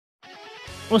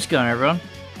What's going on, everyone?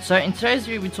 So in today's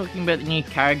video we're talking about the new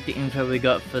character info we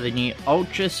got for the new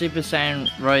Ultra Super Saiyan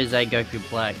Rose Goku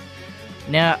Black.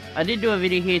 Now, I did do a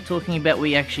video here talking about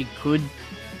we actually could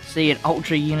see an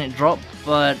Ultra unit drop,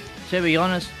 but to be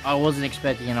honest, I wasn't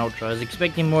expecting an Ultra. I was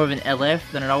expecting more of an LF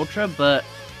than an Ultra, but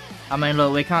I mean,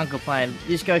 look, we can't complain.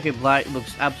 This Goku Black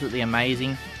looks absolutely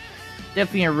amazing.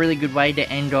 Definitely a really good way to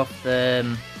end off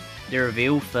the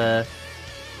reveal for,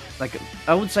 like,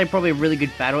 I would say probably a really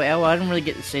good battle hour. I didn't really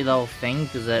get to see the whole thing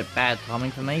because of bad timing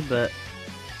for me, but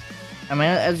I mean,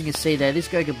 as you can see there, this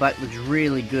Goku Black looks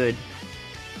really good.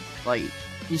 Like,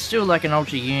 he's still like an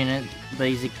Ultra unit, but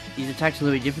his attack's a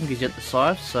little bit different because he's got the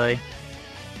scythe, so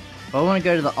if I want to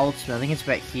go to the ultimate, I think it's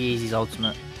about here is his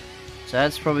ultimate. So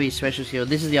that's probably his special skill.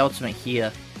 This is the ultimate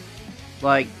here.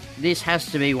 Like, this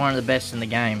has to be one of the best in the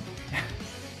game.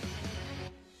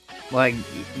 Like,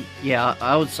 yeah,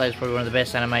 I would say it's probably one of the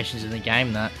best animations in the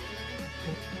game, that.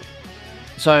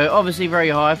 So, obviously very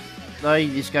hype, though,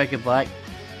 this Goku Black.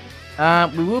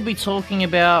 We will be talking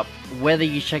about whether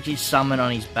you should actually summon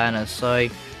on his banners. So,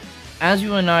 as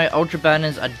you all know, Ultra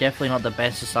banners are definitely not the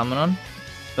best to summon on.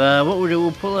 But what we'll do,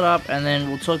 we'll pull it up, and then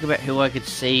we'll talk about who I could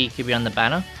see could be on the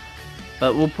banner.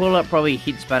 But we'll pull up probably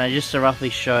Hits banner, just to roughly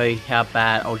show how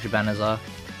bad Ultra banners are.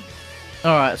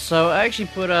 Alright, so I actually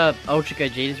put up Ultra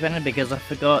Gogeta's banner because I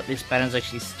forgot this banner is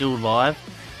actually still live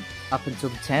up until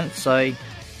the 10th, so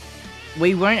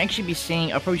we won't actually be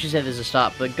seeing, I probably should say this at the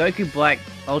start, but Goku Black,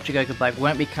 Ultra Goku Black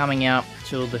won't be coming out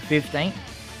till the 15th,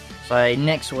 so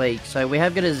next week. So we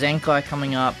have got a Zenkai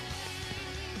coming up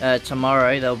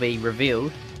tomorrow. They'll be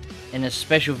revealed in a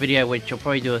special video, which I'll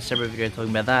probably do a separate video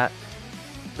talking about that.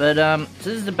 But so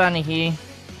this is the banner here.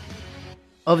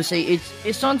 Obviously,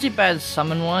 it's not too bad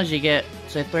summon-wise. You get,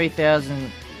 so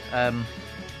 3,000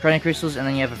 Chrono Crystals, and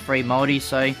then you have a free multi,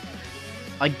 so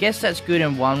I guess that's good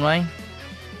in one way.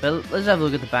 But let's have a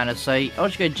look at the banner. So,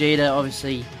 Ultra Gogeta,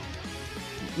 obviously,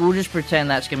 we'll just pretend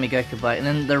that's going to be Goku Black, and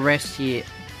then the rest here,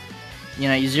 you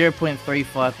know,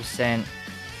 0.35%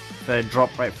 for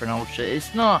drop rate for an Ultra.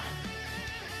 It's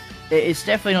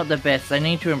definitely not the best. They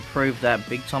need to improve that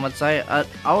big time, I'd say.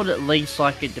 I would at least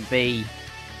like it to be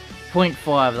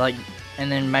 0.5, like, and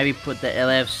then maybe put the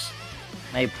LFs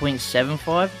maybe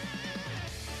 0.75.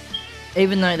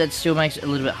 Even though that still makes it a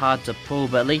little bit hard to pull,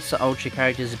 but at least the Ultra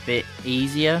character is a bit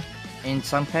easier in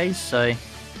some cases. So,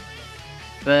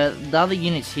 but the other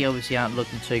units here obviously aren't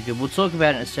looking too good. We'll talk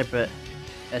about it in a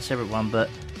separate one. But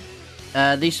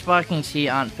these sparkings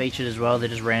here aren't featured as well. They're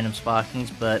just random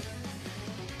sparkings. But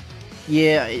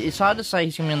yeah, it's hard to say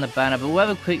he's gonna be on the banner. But we'll have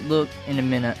a quick look in a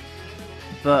minute.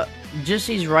 But just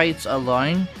his rates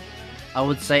alone, I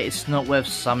would say it's not worth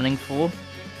summoning for,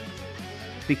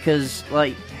 because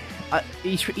like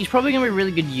he's probably gonna be a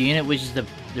really good unit, which is the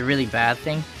really bad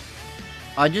thing.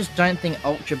 I just don't think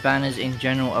Ultra banners in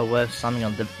general are worth summoning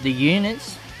on. The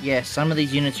units, yeah, some of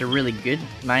these units are really good.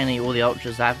 Mainly all the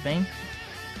Ultras have been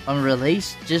on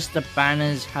release. Just the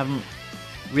banners haven't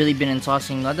really been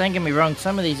enticing. Like, don't get me wrong,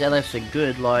 some of these LFs are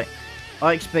good. Like,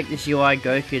 I expect this UI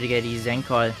Goku to get his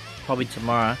Zenkai probably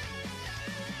tomorrow.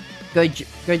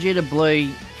 Gogeta Blue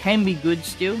can be good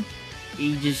still.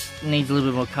 He just needs a little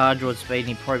bit more card draw speed, and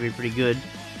he'd probably be pretty good.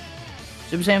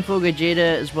 Super Saiyan 4 Gogeta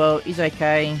as well, he's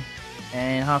okay.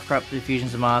 And Half Corrupt with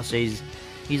Fusions and Masters,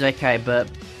 he's okay. But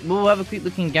we'll have a quick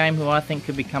look in game who I think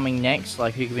could be coming next,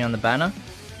 like who could be on the banner,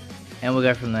 and we'll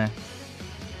go from there.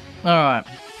 Alright,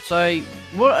 so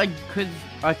what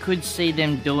I could see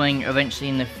them doing eventually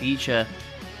in the future,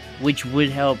 which would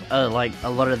help like a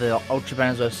lot of the Ultra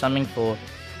banners we're summoning for,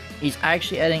 is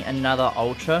actually adding another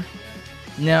Ultra.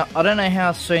 Now, I don't know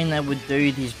how soon they would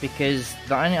do this, because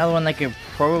the only other one they could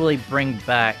probably bring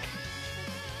back,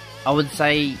 I would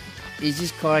say, is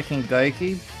this Kaioken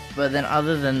Goku. But then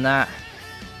other than that,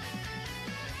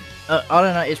 I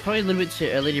don't know, it's probably a little bit too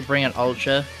early to bring an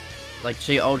Ultra, like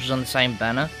 2 Ultras on the same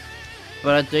banner.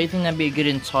 But I do think that'd be a good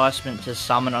enticement to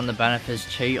summon on the banner if there's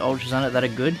 2 Ultras on it that are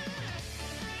good.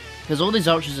 Because all these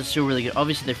Ultras are still really good.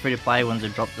 Obviously the free-to-play ones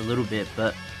have dropped a little bit,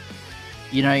 but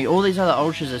you know, all these other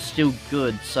Ultras are still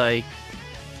good. So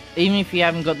even if you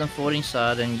haven't got them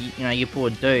 14-starred and you know, you pull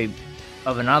a dupe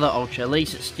of another Ultra, at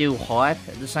least it's still hype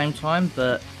at the same time.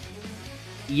 But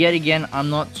yet again, I'm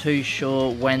not too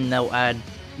sure when they'll add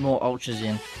more Ultras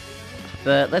in.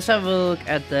 But let's have a look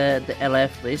at the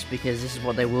LF list, because this is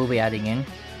what they will be adding in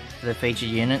for the featured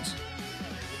units.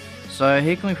 So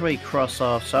here can we probably cross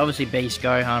off? So obviously Beast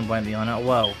Gohan won't be on it.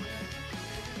 Well,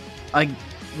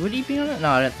 would he be on it? No,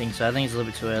 I don't think so. I think it's a little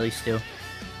bit too early still.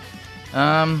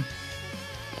 I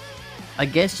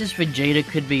guess just Vegeta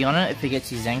could be on it if he gets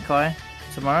his Zenkai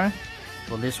tomorrow,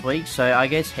 or this week, so I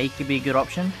guess he could be a good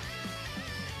option.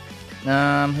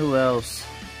 Who else?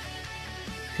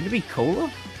 Could it be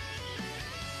Cooler?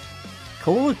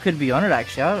 Cooler could be on it,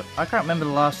 actually. I can't remember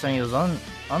the last time he was on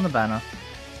the banner.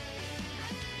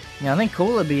 Yeah, I think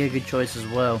Cooler would be a good choice as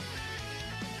well.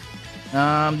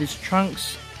 This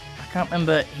Trunks, I can't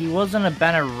remember. He was on a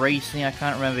banner recently. I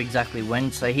can't remember exactly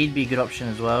when, so he'd be a good option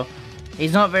as well.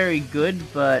 He's not very good,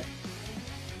 but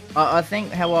I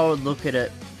think how I would look at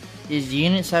it is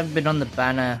units haven't been on the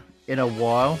banner in a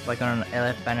while, like on an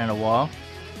LF banner in a while.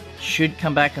 Should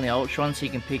come back in the Ultra one so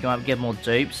you can pick them up and get more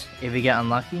dupes if you get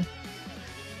unlucky.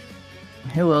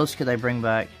 Who else could they bring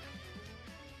back?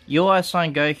 Your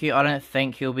Sign Goku, I don't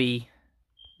think he'll be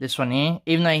this one here.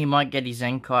 Even though he might get his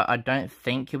Zenkai, I don't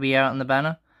think he'll be out on the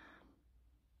banner.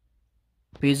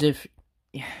 Because if...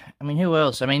 I mean, who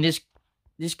else? I mean, this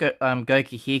Goku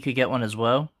here could get one as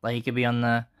well. Like, he could be on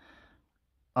the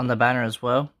banner as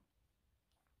well.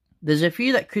 There's a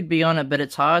few that could be on it, but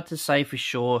it's hard to say for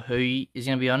sure who is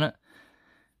going to be on it.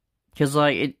 Because,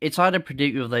 like, it's hard to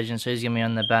predict with Legends who's going to be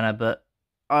on the banner, but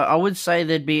I would say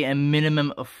there'd be a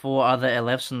minimum of 4 other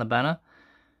LFs on the banner.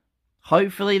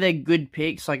 Hopefully they're good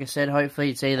picks. Like I said, hopefully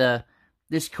it's either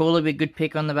this Cooler be a good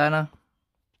pick on the banner.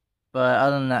 But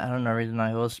other than that, I don't really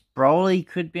know who else. Broly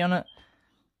could be on it.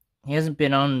 He hasn't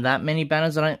been on that many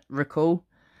banners, I don't recall.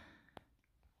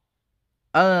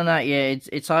 Other than that, yeah,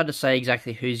 it's hard to say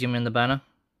exactly who's going to be on the banner.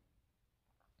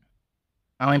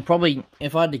 I mean, probably,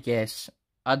 if I had to guess,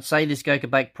 I'd say this Goku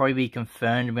Black probably be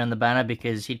confirmed to be on the banner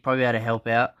because he'd probably be able to help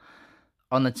out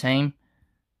on the team.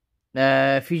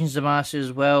 Fusion Zamasu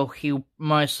as well, he'll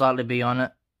most likely be on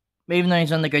it. Even though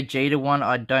he's on the Gogeta one,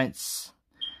 I don't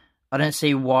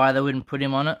see why they wouldn't put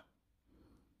him on it.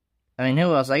 I mean,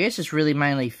 who else? I guess it's really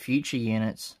mainly future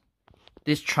units.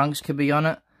 This Trunks could be on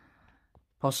it.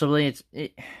 Possibly.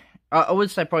 I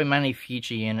would say probably mainly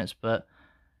future units, but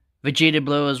Vegeta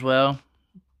Blue as well.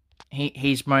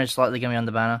 He's most likely going to be on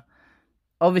the banner.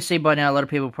 Obviously, by now, a lot of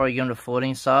people probably going to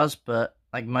 14 stars, but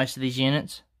like most of these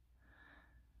units.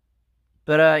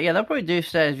 But yeah, that'll probably do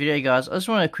for today's video, guys. I just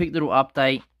want a quick little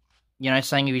update, you know,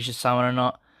 saying if you should summon or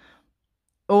not.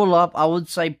 All up, I would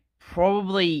say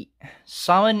probably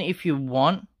summon if you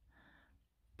want,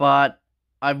 but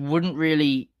I wouldn't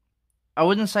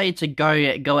say it's a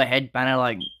go ahead banner,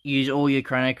 like use all your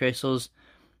Chrono Crystals.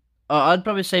 I'd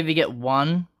probably say if you get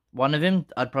one of him,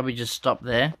 I'd probably just stop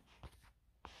there.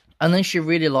 Unless you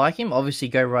really like him, obviously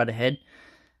go right ahead.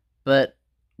 But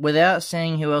without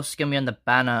saying who else is going to be on the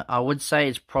banner, I would say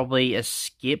it's probably a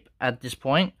skip at this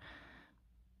point.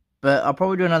 But I'll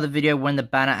probably do another video when the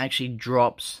banner actually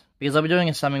drops, because I'll be doing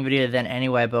a summoning video then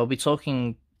anyway, but I'll be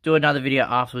do another video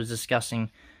afterwards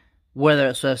discussing whether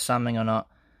it's worth summoning or not.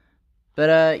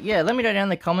 But yeah, let me know down in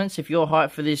the comments if you're hyped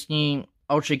for this new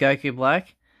Ultra Goku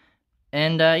Black.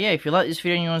 And yeah, if you like this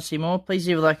video and you want to see more, please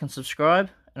leave a like and subscribe.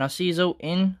 And I'll see you all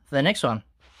in the next one.